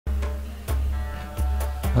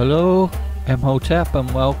Hello, Imhotep, and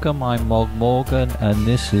welcome. I'm Mog Morgan, and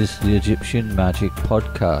this is the Egyptian Magic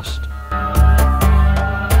Podcast.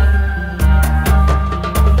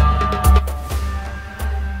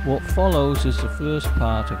 What follows is the first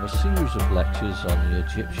part of a series of lectures on the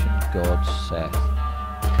Egyptian god Seth.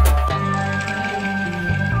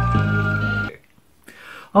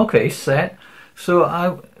 Okay, Seth.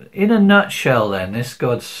 So, in a nutshell then, this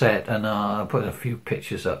god Seth, and I put a few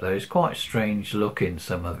pictures up there, he's quite strange looking,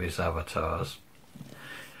 some of his avatars.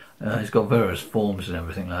 He's got various forms and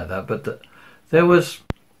everything like that, but there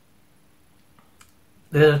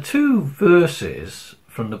are two verses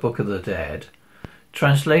from the Book of the Dead,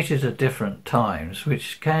 translated at different times,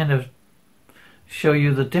 which kind of show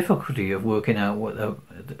you the difficulty of working out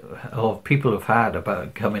what people have had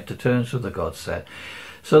about coming to terms with the god Seth.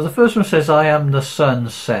 So the first one says, I am the sun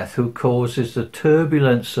Seth who causes the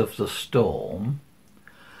turbulence of the storm,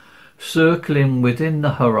 circling within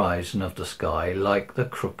the horizon of the sky like the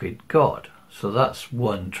crooked god. So that's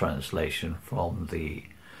one translation from the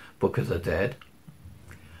Book of the Dead.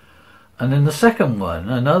 And then the second one,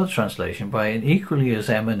 another translation by an equally as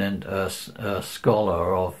eminent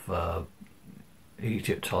scholar of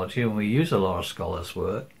Egyptology, and we use a lot of scholars'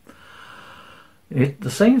 work.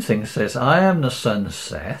 The same thing says, I am the sun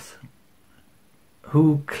Seth,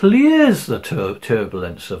 who clears the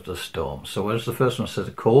turbulence of the storm. So whereas the first one says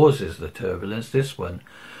it causes the turbulence, this one,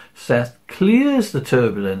 Seth clears the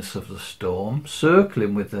turbulence of the storm,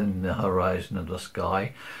 circling within the horizon of the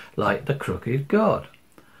sky like the crooked god.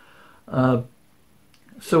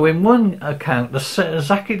 So in one account,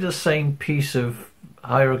 exactly the same piece of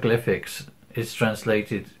hieroglyphics is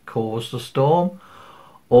translated cause the storm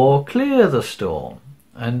or clear the storm,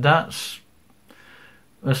 and that's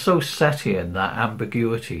so Sethian, that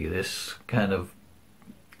ambiguity, this kind of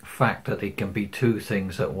fact that it can be two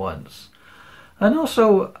things at once. And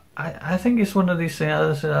also I think it's one of these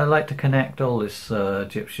things, I like to connect all this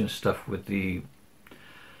Egyptian stuff with the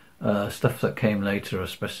stuff that came later,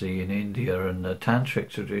 especially in India and the tantric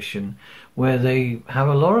tradition, where they have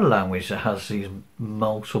a lot of language that has these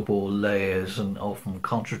multiple layers and often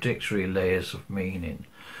contradictory layers of meaning.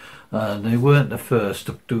 They weren't the first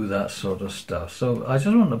to do that sort of stuff. So I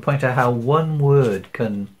just want to point out how one word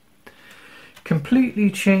can completely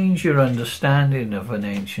change your understanding of an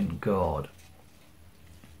ancient god,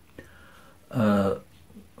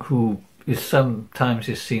 who is sometimes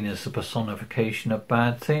is seen as the personification of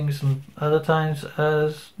bad things, and other times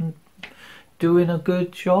as doing a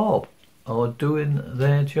good job or doing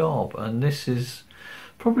their job. And this is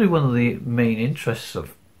probably one of the main interests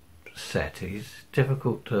of Seth. He's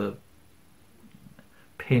difficult to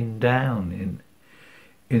pin down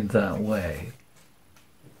in that way.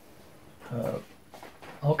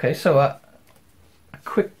 Okay, so a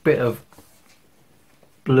quick bit of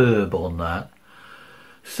blurb on that.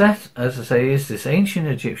 Seth, as I say, is this ancient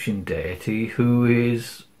Egyptian deity who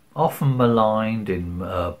is often maligned in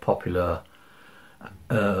popular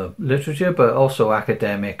literature, but also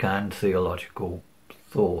academic and theological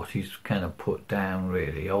thought. He's kind of put down,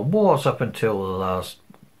 really, or was up until the last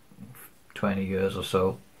 20 years or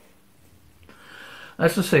so.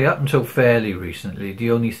 As I say, up until fairly recently,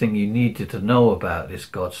 the only thing you needed to know about this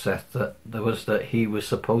god Seth was that he was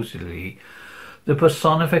supposedly the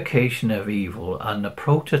personification of evil and the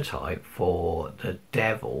prototype for the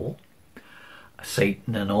devil,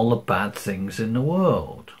 Satan, and all the bad things in the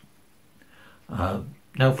world.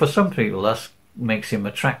 Now, for some people, that makes him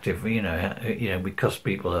attractive, you know, because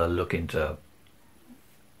people are looking to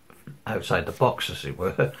outside the box, as it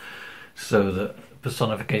were. So the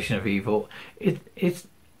personification of evil, it's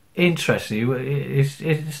interesting.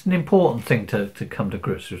 It's an important thing to come to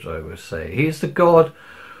grips with. I would say he is the god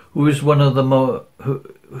who is one of the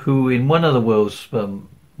who in one of the world's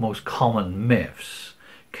most common myths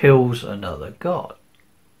kills another god.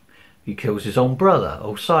 He kills his own brother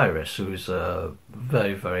Osiris, who is a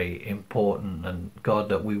very, very important and god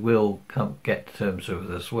that we will get to terms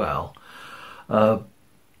with as well.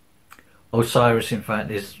 Osiris, in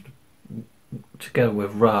fact, is together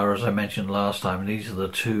with Ra, as I mentioned last time. These are the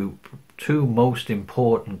two most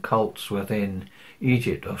important cults within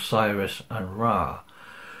Egypt, Osiris and Ra.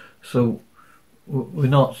 So we're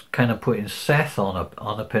not kind of putting Seth on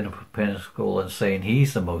a pinnacle and saying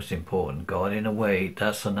he's the most important god. In a way,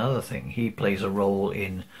 that's another thing. He plays a role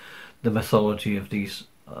in the mythology of these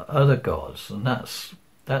other gods, and that's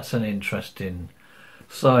an interesting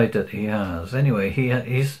side that he has. Anyway,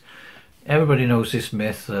 he's everybody knows this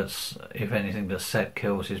myth that's, if anything, that Seth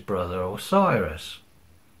kills his brother Osiris.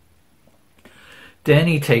 Then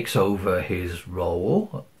he takes over his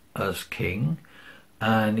role as king,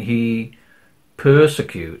 and he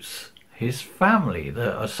persecutes his family,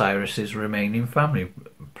 the Osiris's remaining family,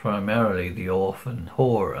 primarily the orphan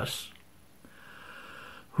Horus,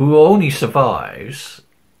 who only survives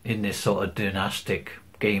in this sort of dynastic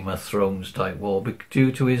Game of Thrones type war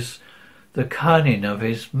due to the cunning of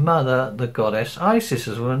his mother, the goddess Isis,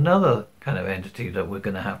 as well, another kind of entity that we're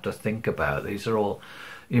going to have to think about. These are all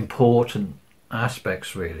important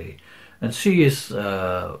aspects, really. And she is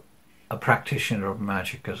a practitioner of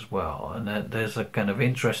magic as well, and there's a kind of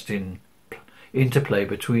interesting interplay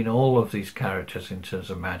between all of these characters in terms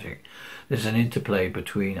of magic. There's an interplay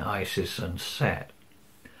between Isis and Seth,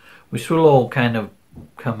 which will all kind of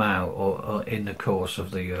come out or in the course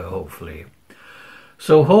of the year, hopefully.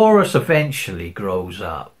 So Horus eventually grows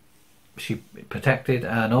up. She protected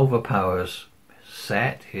and overpowers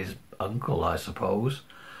Seth, his uncle, I suppose,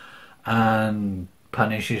 and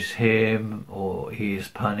punishes him, or he is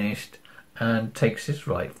punished, and takes his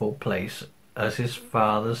rightful place as his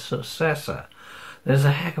father's successor. There's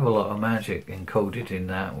a heck of a lot of magic encoded in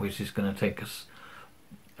that, which is going to take us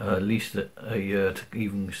at least a year to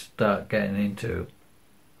even start getting into.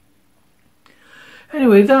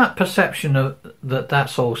 Anyway, that perception of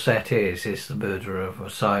that's all Seth is the murderer of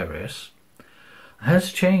Osiris,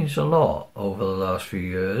 has changed a lot over the last few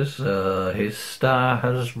years. His star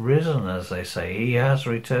has risen, as they say. He has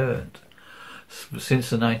returned.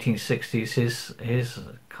 Since the 1960s, his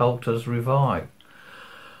cult has revived.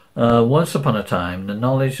 Once upon a time, the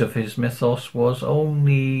knowledge of his mythos was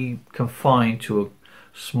only confined to a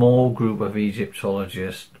small group of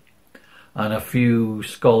Egyptologists and a few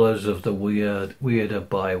scholars of the weirder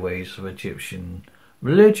byways of Egyptian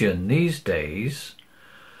religion. These days,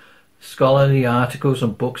 scholarly articles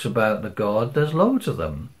and books about the god, there's loads of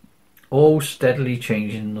them, all steadily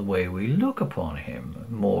changing the way we look upon him.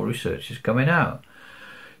 More research is coming out.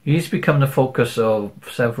 He's become the focus of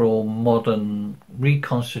several modern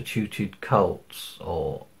reconstituted cults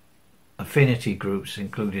or affinity groups,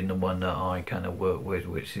 including the one that I kind of work with,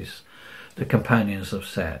 which is the Companions of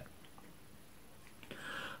Seth.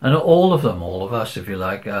 And all of them, all of us, if you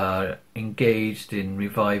like, are engaged in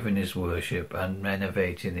reviving his worship and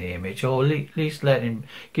renovating the image, or at least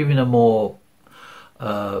giving a more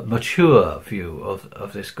mature view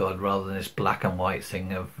of this god, rather than this black and white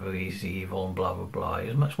thing of he's evil and blah blah blah.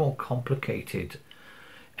 He's a much more complicated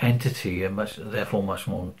entity, and therefore much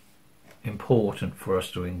more important for us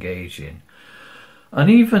to engage in. And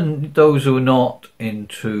even those who are not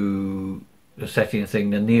into the setting thing,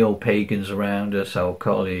 the neo-Pagans around us, our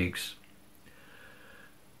colleagues,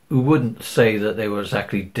 who wouldn't say that they were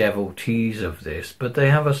exactly devotees of this, but they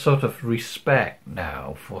have a sort of respect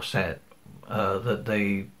now for Seth that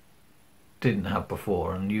they didn't have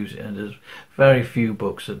before, and use it. And there's very few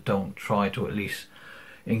books that don't try to at least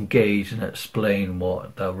engage and explain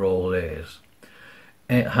what their role is.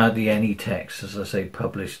 Hardly any text, as I say,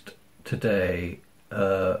 published today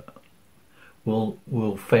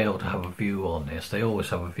will fail to have a view on this. They always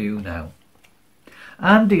have a view now.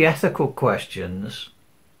 And the ethical questions,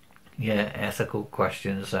 ethical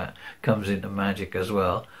questions that comes into magic as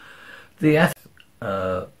well,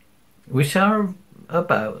 which are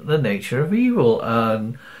about the nature of evil,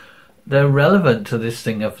 and they're relevant to this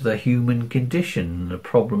thing of the human condition, the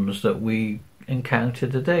problems that we encounter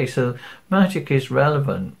today. So magic is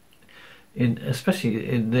relevant, especially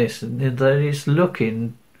in this, and that it's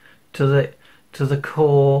looking to the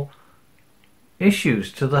core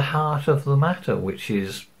issues, to the heart of the matter, which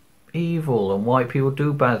is evil and why people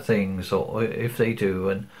do bad things, or if they do,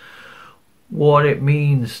 and what it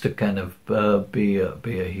means to kind of be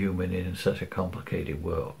a human in such a complicated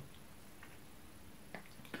world.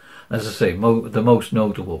 As I say, the most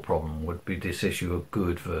notable problem would be this issue of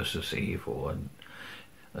good versus evil, and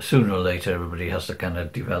sooner or later everybody has to kind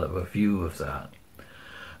of develop a view of that.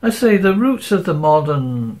 I say the roots of the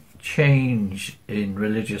modern change in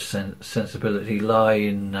religious sensibility lie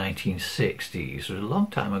in 1960s. It was a long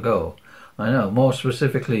time ago, I know, more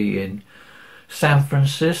specifically in San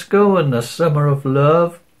Francisco and the Summer of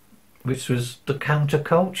Love, which was the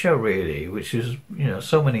counterculture, really, which is,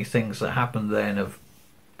 so many things that happened then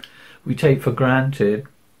we take for granted.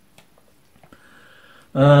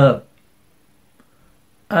 And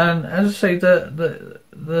as I say,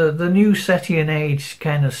 the new Sethian age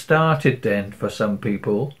kind of started then for some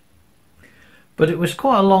people, but it was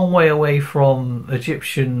quite a long way away from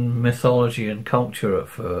Egyptian mythology and culture at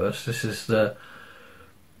first. This is the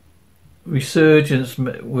resurgence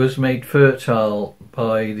was made fertile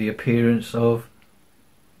by the appearance of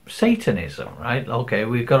Satanism, right? Okay,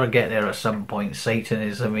 we've got to get there at some point.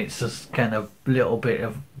 Satanism, it's just kind of little bit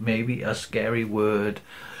of maybe a scary word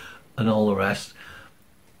and all the rest.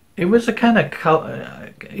 It was a kind of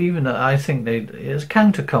even I think it's a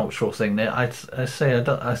countercultural thing. I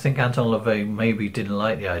think Anton LaVey maybe didn't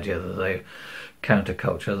like the idea that they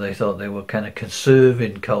counterculture. They thought they were kind of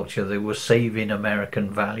conserving culture. They were saving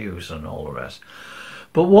American values and all the rest.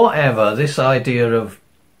 But whatever, this idea of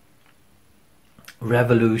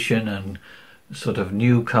revolution and sort of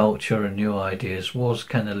new culture and new ideas was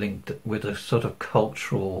kind of linked with a sort of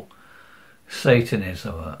cultural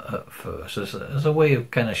Satanism at first, as a way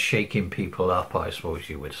of kind of shaking people up, I suppose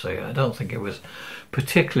you would say. I don't think it was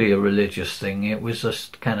particularly a religious thing. It was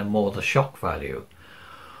just kind of more the shock value,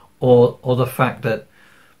 or the fact that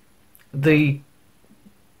the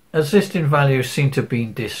existing values seem to have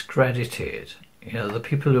been discredited. You know, the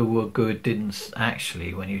people who were good didn't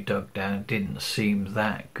actually, when you dug down, didn't seem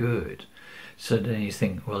that good. So then you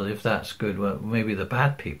think, well, if that's good, well, maybe the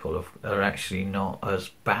bad people are actually not as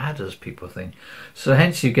bad as people think. So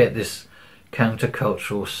hence you get this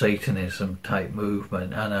countercultural Satanism type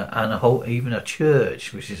movement, and a whole, even a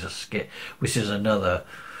church, which is another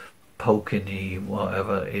poke in the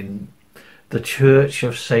whatever, in the Church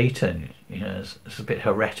of Satan. You know, it's a bit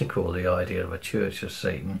heretical, the idea of a Church of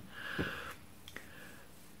Satan.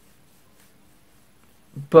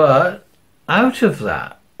 But out of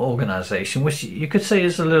that organisation, which you could say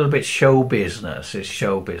is a little bit show business,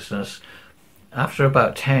 after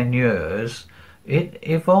about 10 years it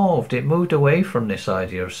evolved. It moved away from this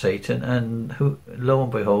idea of Satan, and lo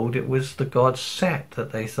and behold, it was the god Seth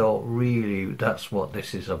that they thought, really, that's what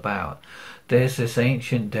this is about. There's this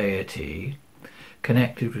ancient deity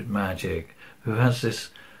connected with Magick who has this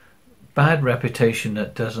bad reputation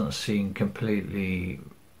that doesn't seem completely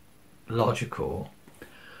logical,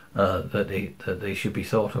 that they should be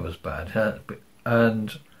thought of as bad,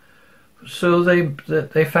 and so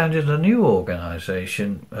they founded a new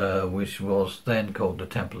organisation, which was then called the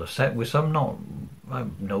Temple of Seth. Which I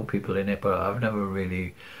know people in it, but I've never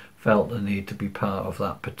really felt the need to be part of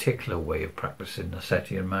that particular way of practicing the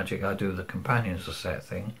Sethian magic. I do the Companions of Seth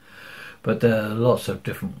thing, but there are lots of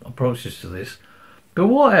different approaches to this. But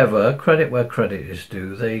whatever, credit where credit is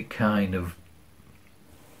due, they kind of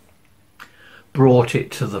brought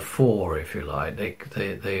it to the fore, if you like.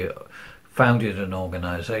 They founded an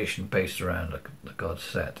organisation based around the god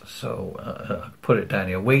Seth. So put it down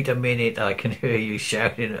here. Wait a minute, I can hear you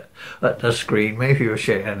shouting at the screen. Maybe you're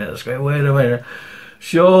shouting at the screen. Wait a minute.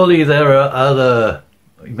 Surely there are other,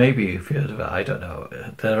 maybe you've heard of it, I don't know.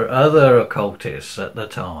 There are other occultists at the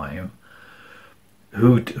time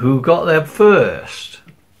who got there first.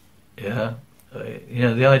 Yeah. You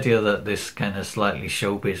know, the idea that this kind of slightly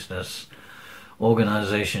show business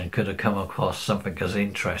organisation could have come across something as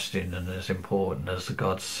interesting and as important as the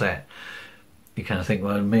god Seth, you kind of think,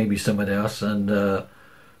 well, maybe somebody else. And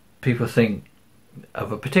people think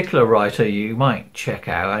of a particular writer you might check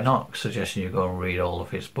out. I'm not suggesting you go and read all of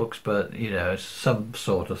his books, but you know, some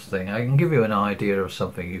sort of thing. I can give you an idea of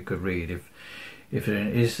something you could read. If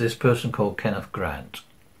it is this person called Kenneth Grant,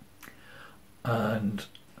 and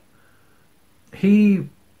he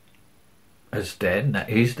is dead.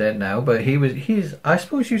 He's dead now, but he's I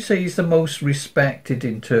suppose you'd say he's the most respected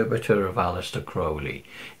interpreter of Aleister Crowley.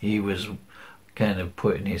 He was kind of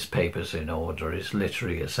putting his papers in order, his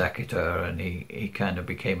literary executor, and he kind of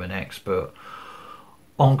became an expert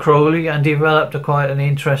on Crowley and developed quite an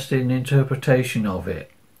interesting interpretation of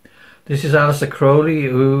it. This is Aleister Crowley,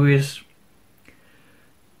 who is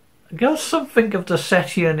got something of the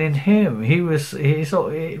Sethian in him. He's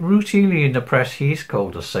routinely in the press he's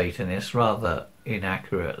called a Satanist, rather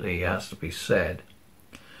inaccurately, it has to be said.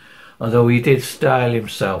 Although he did style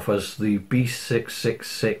himself as the Beast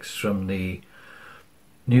 666 from the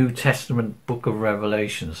New Testament Book of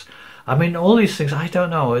Revelations. I mean, all these things, I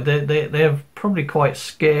don't know, they're probably quite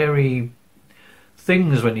scary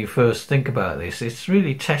things when you first think about this. It's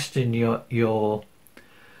really testing you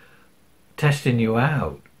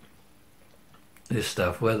out. This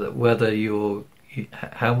stuff, whether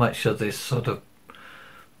how much of this sort of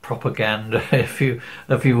propaganda if you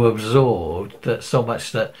absorbed, that so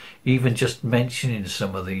much that even just mentioning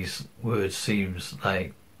some of these words seems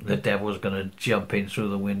like the devil's going to jump in through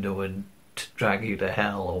the window and drag you to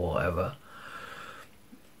hell or whatever.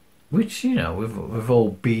 Which, you know, we've all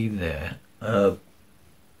been there.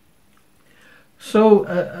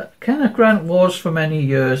 So Kenneth Grant was for many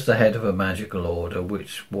years the head of a magical order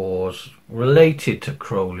which was related to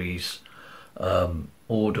Crowley's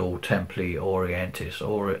Ordo Templi Orientis,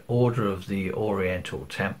 or Order of the Oriental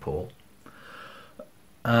Temple.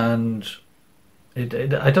 And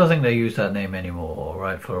I don't think they use that name anymore,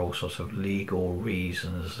 right, for all sorts of legal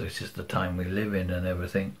reasons. This is the time we live in and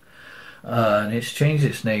everything. And it's changed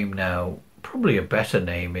its name now probably a better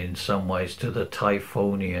name in some ways, to the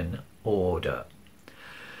Typhonian order.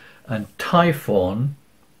 And Typhon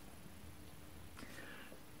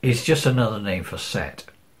is just another name for Set,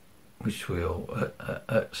 which we'll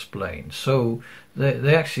explain. So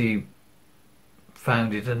they actually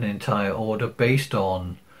founded an entire order based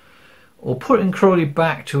on, or putting Crowley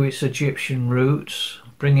back to its Egyptian roots,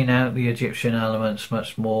 bringing out the Egyptian elements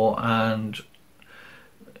much more, and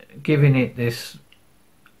giving it this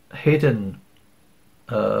hidden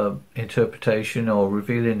interpretation, or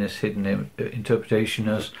revealing this hidden interpretation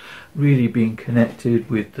as really being connected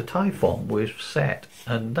with the Typhon, with Set.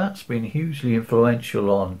 And that's been hugely influential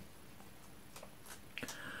on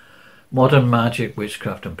modern magic,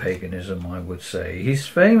 witchcraft and paganism, I would say. He's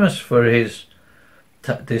famous for his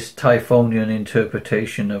this Typhonian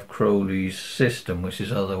interpretation of Crowley's system, which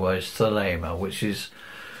is otherwise thelema, which is,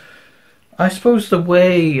 I suppose,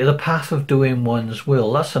 the path of doing one's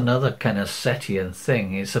will. That's another kind of Setian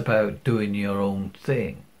thing. It's about doing your own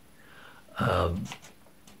thing, of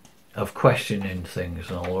questioning things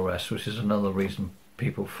and all the rest, which is another reason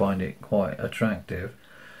people find it quite attractive.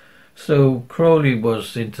 So Crowley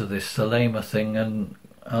was into this thelema thing, and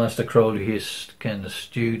Aleister Crowley, his kind of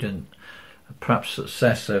student, perhaps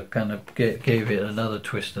successor, kind of gave it another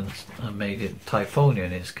twist and made it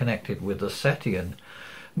Typhonian. It's connected with the Setian.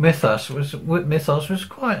 Mythos was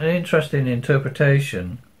quite an interesting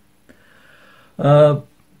interpretation. If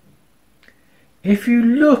you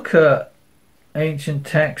look at ancient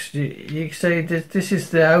texts, you say that this is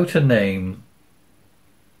the outer name.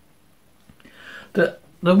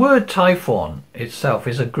 The word Typhon itself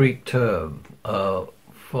is a Greek term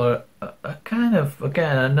for a kind of,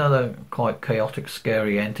 again, another quite chaotic,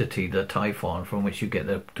 scary entity, the Typhon, from which you get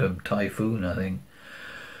the term typhoon, I think.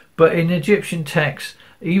 But in Egyptian texts,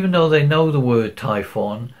 even though they know the word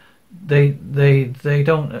Typhon, they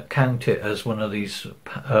don't count it as one of these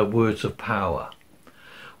words of power.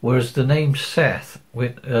 Whereas the name Seth,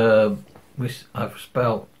 which I'm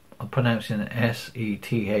pronouncing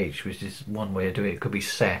S-E-T-H, which is one way of doing it. It could be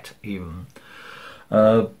Set even.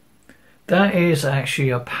 That is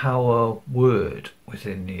actually a power word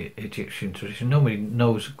within the Egyptian tradition. Nobody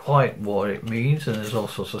knows quite what it means, and there's all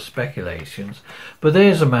sorts of speculations. But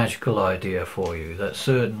there's a magical idea for you, that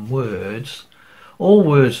certain words, all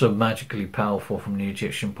words are magically powerful from the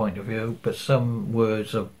Egyptian point of view, but some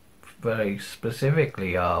words are very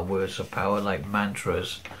specifically are words of power, like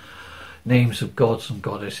mantras, names of gods and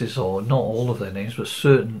goddesses, or not all of their names, but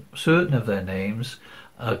certain of their names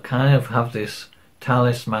kind of have this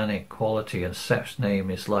talismanic quality, and Seth's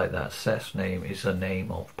name is like that. Seth's name is a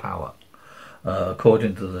name of power,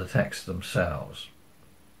 according to the texts themselves.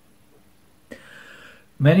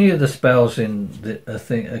 Many of the spells in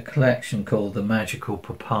a collection called the Magical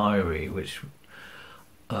Papyri, which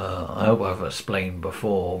I hope I've explained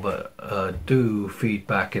before, but do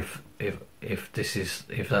feedback if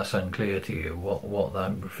that's unclear to you what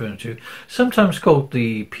I'm referring to. Sometimes called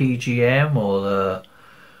the PGM, or the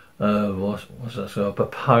what's that, so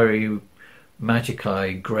Papyri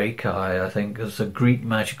Magicki Graeci, I think. There's a Greek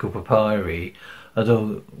magical papyri,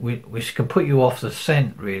 although which can put you off the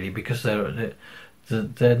scent really, because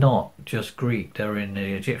they're not just Greek, they're in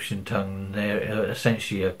the Egyptian tongue. They're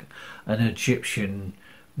essentially an Egyptian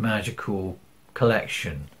magical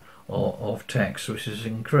collection of texts, which is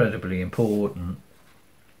incredibly important.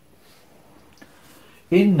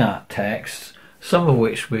 In that text, some of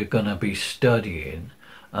which we're going to be studying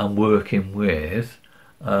and working with,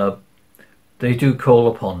 they do call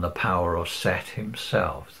upon the power of Seth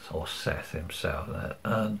himself,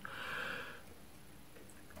 and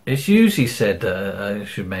it's usually said that, I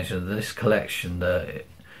should mention, this collection, that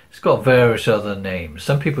it's got various other names.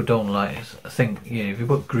 Some people don't think, if you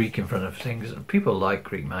put Greek in front of things, people like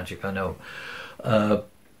Greek magic, I know.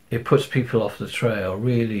 It puts people off the trail,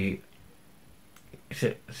 really. It's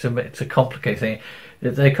a complicated thing.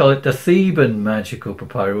 They call it the Theban magical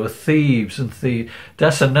papyri, or Thebes, and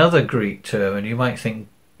that's another Greek term, and you might think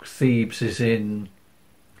Thebes is in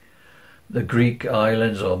the Greek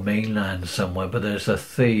islands or mainland somewhere, but there's a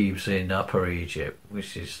Thebes in Upper Egypt,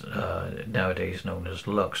 which is nowadays known as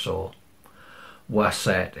Lux or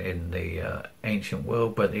Waset in the ancient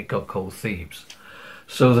world, but it got called Thebes.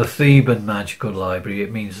 So the Theban magical library,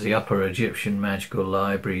 it means the Upper Egyptian magical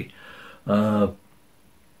library,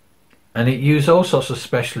 and it used all sorts of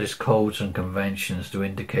specialist codes and conventions to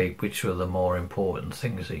indicate which were the more important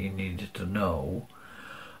things that you needed to know,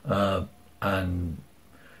 and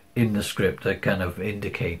in the script they kind of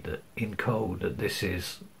indicate that in code that this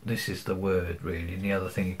is this is the word really, and the other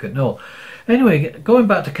thing you could know. Anyway, going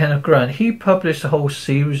back to Kenneth Grant, he published a whole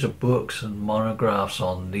series of books and monographs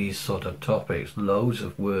on these sort of topics, loads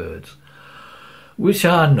of words, which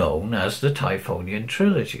are known as the Typhonian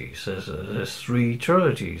trilogies. There's 3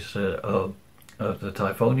 trilogies of the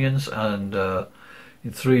Typhonians, and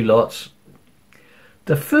in 3 lots.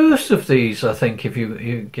 The first of these, I think, if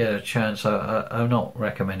you get a chance, I'm not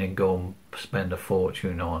recommending go and spend a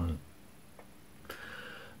fortune on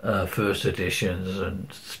first editions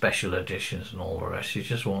and special editions and all the rest. You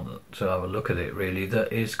just want to have a look at it, really.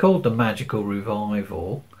 It's called The Magical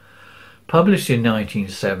Revival, published in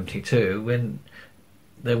 1972, when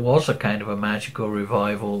there was a kind of a magical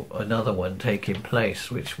revival, another one taking place,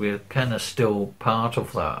 which we're kind of still part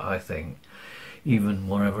of that, I think, even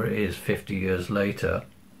whatever it is 50 years later.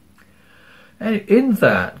 And in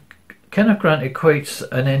that, Kenneth Grant equates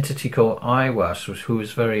an entity called Iwas, who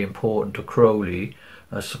is very important to Crowley,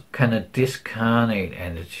 as a kind of discarnate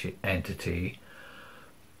entity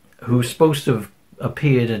who's supposed to have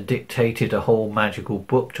appeared and dictated a whole magical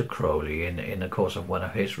book to Crowley in the course of one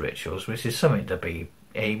of his rituals, which is something to be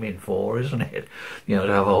aiming for, isn't it? You know,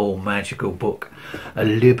 to have a whole magical book, a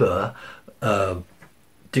liber,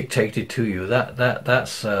 dictated to you.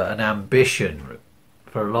 That's an ambition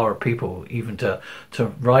for a lot of people, even to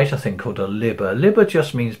write a thing called a liber. Liber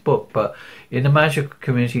just means book, but in the magical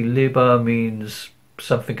community, liber means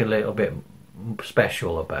something a little bit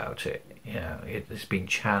special about it. You know, it's been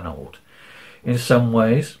channeled in some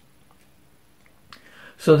ways.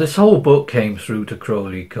 So this whole book came through to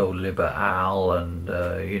Crowley called Liber Al, and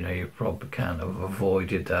you know, you probably kind of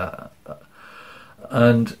avoided that.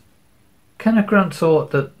 And Kenneth Grant thought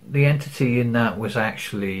that the entity in that was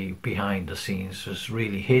actually behind the scenes, was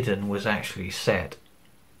really hidden, was actually set.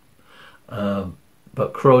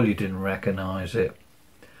 But Crowley didn't recognise it.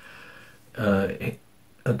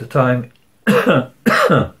 At the time,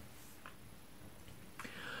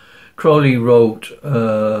 Crowley wrote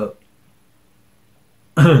that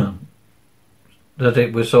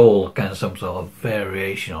it was all kind of some sort of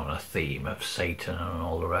variation on a theme of Satan and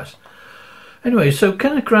all the rest. Anyway, so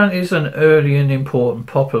Kenneth Grant is an early and important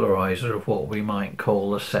popularizer of what we might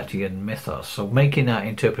call the Setian mythos. So making that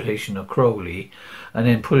interpretation of Crowley and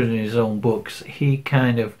then putting it in his own books, he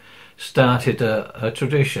kind of started a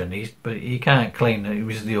tradition. But he can't claim that he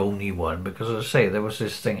was the only one, because as I say, there was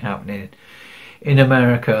this thing happening in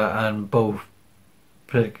America, and both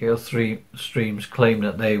particular 3 streams claim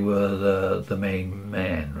that they were the main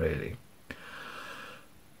men, really.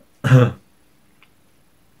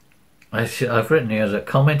 I've written here that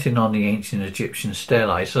commenting on the ancient Egyptian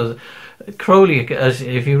stelae. So Crowley, as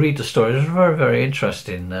if you read the story, it's a very, very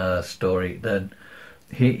interesting story. Then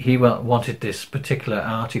he wanted this particular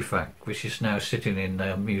artifact, which is now sitting in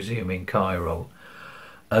the museum in Cairo,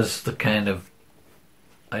 as the kind of,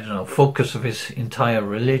 I don't know, focus of his entire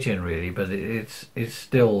religion, really. But it's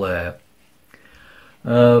still there.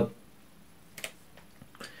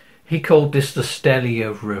 He called this the stele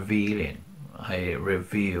of revealing. I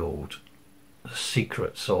revealed the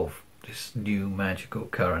secrets of this new magical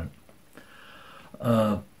current.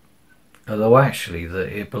 Although actually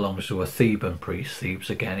it belongs to a Theban priest,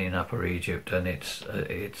 Thebes again in Upper Egypt, and it's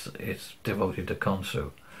devoted to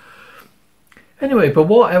Khonsu. Anyway, but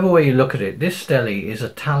whatever way you look at it, this stele is a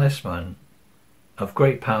talisman of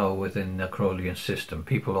great power within the Crowleyan system.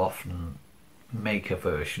 People often make a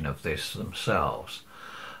version of this themselves.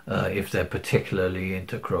 If they're particularly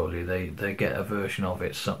into Crowley, they get a version of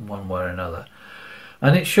it one way or another.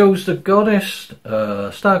 And it shows the goddess,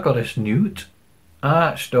 star goddess Newt,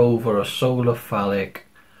 arched over a solar phallic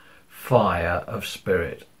fire of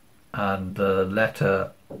spirit, and the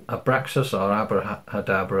letter Abraxas or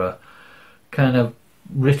Abrahadabra kind of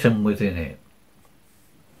written within it.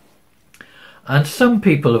 And some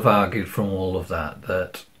people have argued from all of that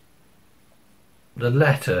the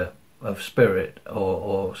letter of spirit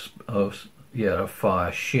or of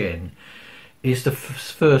fire, Shin, is the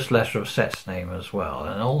first letter of Seth's name as well,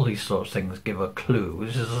 and all these sorts of things give a clue.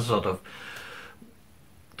 This is a sort of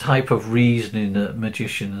type of reasoning that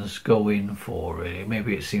magicians go in for, really.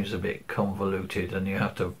 Maybe it seems a bit convoluted and you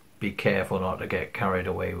have to be careful not to get carried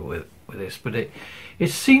away with this, but it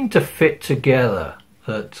seemed to fit together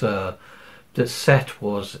that Seth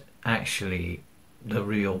was actually the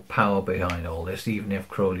real power behind all this, even if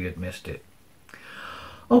Crowley had missed it.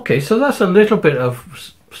 Okay, so that's a little bit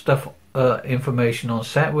of stuff, information on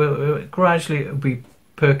Seth. We'll gradually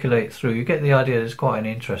percolate through. You get the idea. It's quite an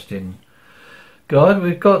interesting god.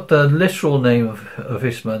 We've got the literal name of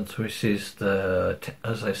his month, which is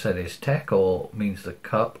as I said, is Tek, or means the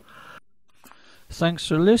cup. Thanks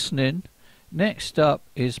for listening. Next up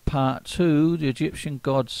is part 2, the Egyptian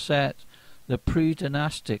god Seth, the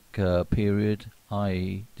pre-dynastic period,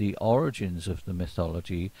 i.e. the origins of the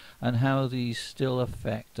mythology, and how these still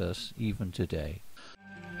affect us even today.